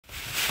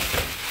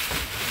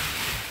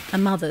A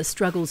mother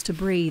struggles to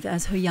breathe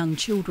as her young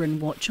children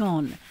watch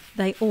on.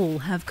 They all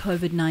have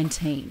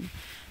COVID-19.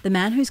 The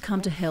man who's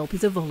come to help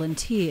is a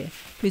volunteer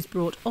who's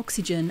brought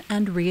oxygen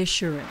and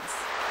reassurance.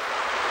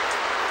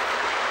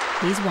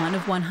 He's one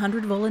of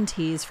 100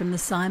 volunteers from the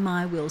Sai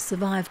Mai Will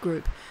Survive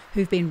group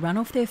who've been run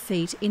off their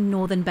feet in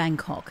northern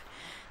Bangkok.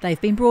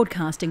 They've been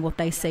broadcasting what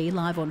they see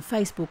live on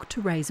Facebook to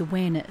raise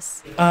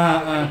awareness.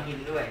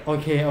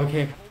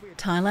 Okay.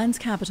 Thailand's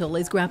capital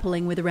is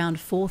grappling with around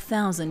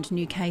 4,000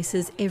 new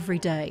cases every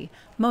day,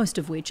 most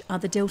of which are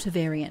the Delta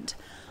variant.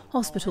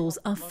 Hospitals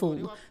are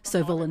full,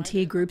 so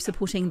volunteer groups are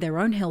putting their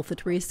own health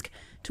at risk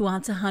to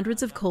answer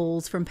hundreds of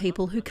calls from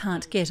people who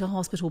can't get a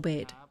hospital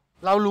bed.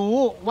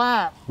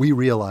 We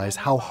realize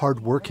how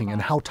hard-working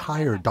and how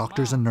tired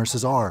doctors and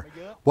nurses are.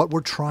 What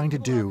we're trying to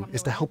do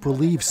is to help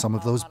relieve some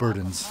of those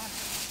burdens.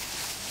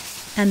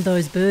 And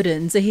those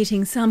burdens are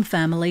hitting some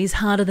families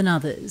harder than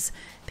others.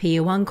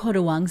 Piawang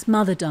Kodawang's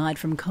mother died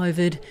from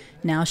COVID.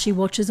 Now she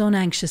watches on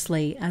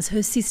anxiously as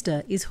her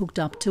sister is hooked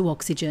up to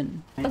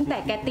oxygen.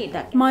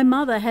 My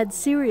mother had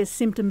serious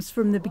symptoms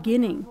from the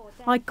beginning.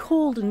 I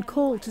called and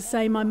called to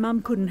say my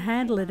mum couldn't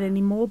handle it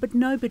anymore, but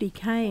nobody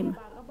came.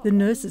 The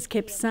nurses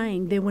kept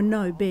saying there were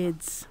no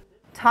beds.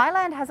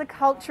 Thailand has a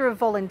culture of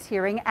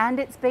volunteering and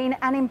it's been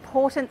an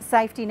important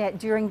safety net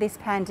during this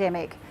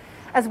pandemic.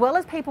 As well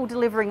as people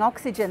delivering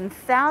oxygen,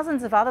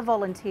 thousands of other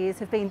volunteers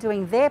have been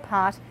doing their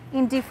part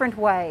in different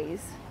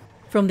ways.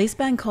 From this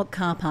Bangkok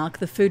car park,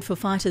 the Food for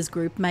Fighters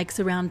group makes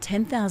around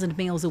 10,000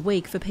 meals a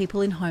week for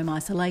people in home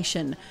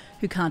isolation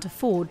who can't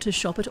afford to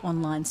shop at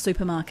online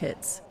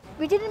supermarkets.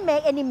 We didn't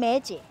make any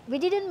magic. We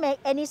didn't make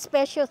any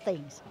special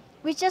things.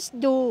 We just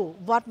do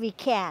what we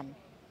can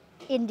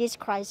in this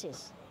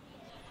crisis.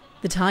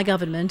 The Thai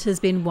government has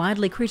been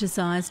widely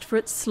criticised for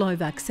its slow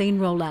vaccine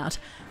rollout.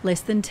 Less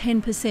than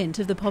 10%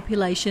 of the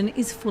population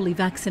is fully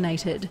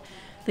vaccinated.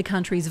 The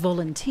country's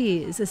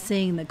volunteers are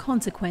seeing the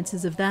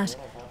consequences of that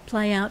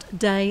play out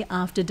day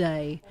after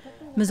day.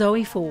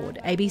 Mazoe Ford,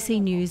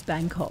 ABC News,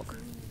 Bangkok.